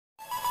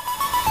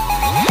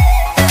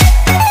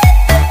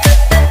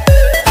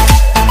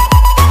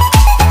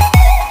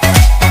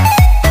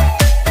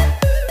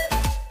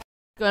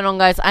on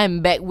guys, I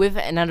am back with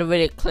another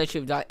video Clash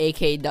with Dark,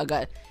 aka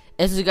Dagat.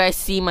 As you guys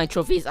see my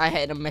trophies, I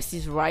had a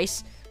massive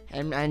rise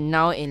and I'm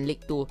now in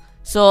League 2.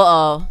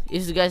 So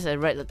if you guys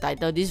have read the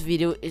title, this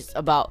video is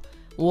about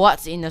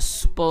what's in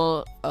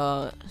the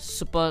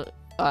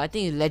I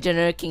think it's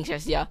legendary king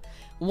chest. Yeah,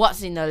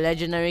 what's in the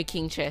legendary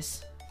king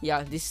chest.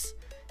 Yeah, this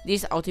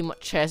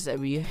ultimate chest that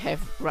we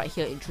have right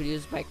here,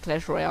 introduced by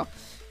Clash Royale.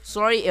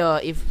 Sorry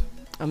if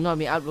I'm not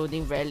been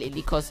uploading very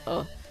lately because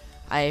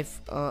I have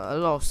a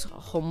lot of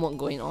homework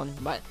going on,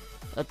 but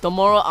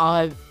tomorrow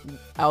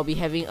I'll be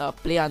having a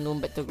Play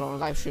Unknown Battleground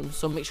live stream,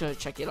 so make sure to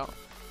check it out.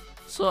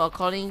 So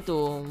according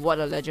to what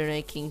the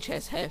legendary king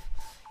chest have,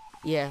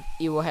 yeah,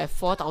 it will have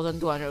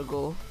 4,200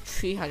 gold,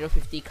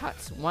 350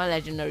 cards, 1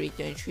 legendary,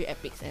 23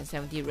 epics, and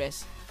 70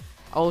 rares.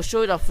 I will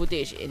show you the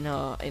footage in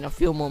a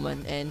few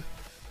moments, and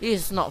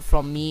this is not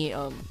from me.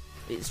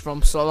 It's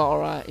from Solar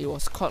Aura. It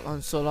was caught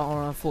on Solar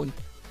Aura phone.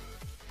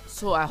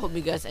 So I hope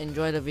you guys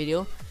enjoy the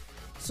video.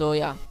 So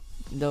yeah,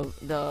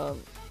 the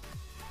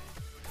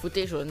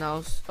footage will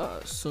now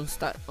soon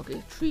start.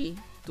 Okay, 3,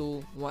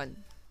 2, 1.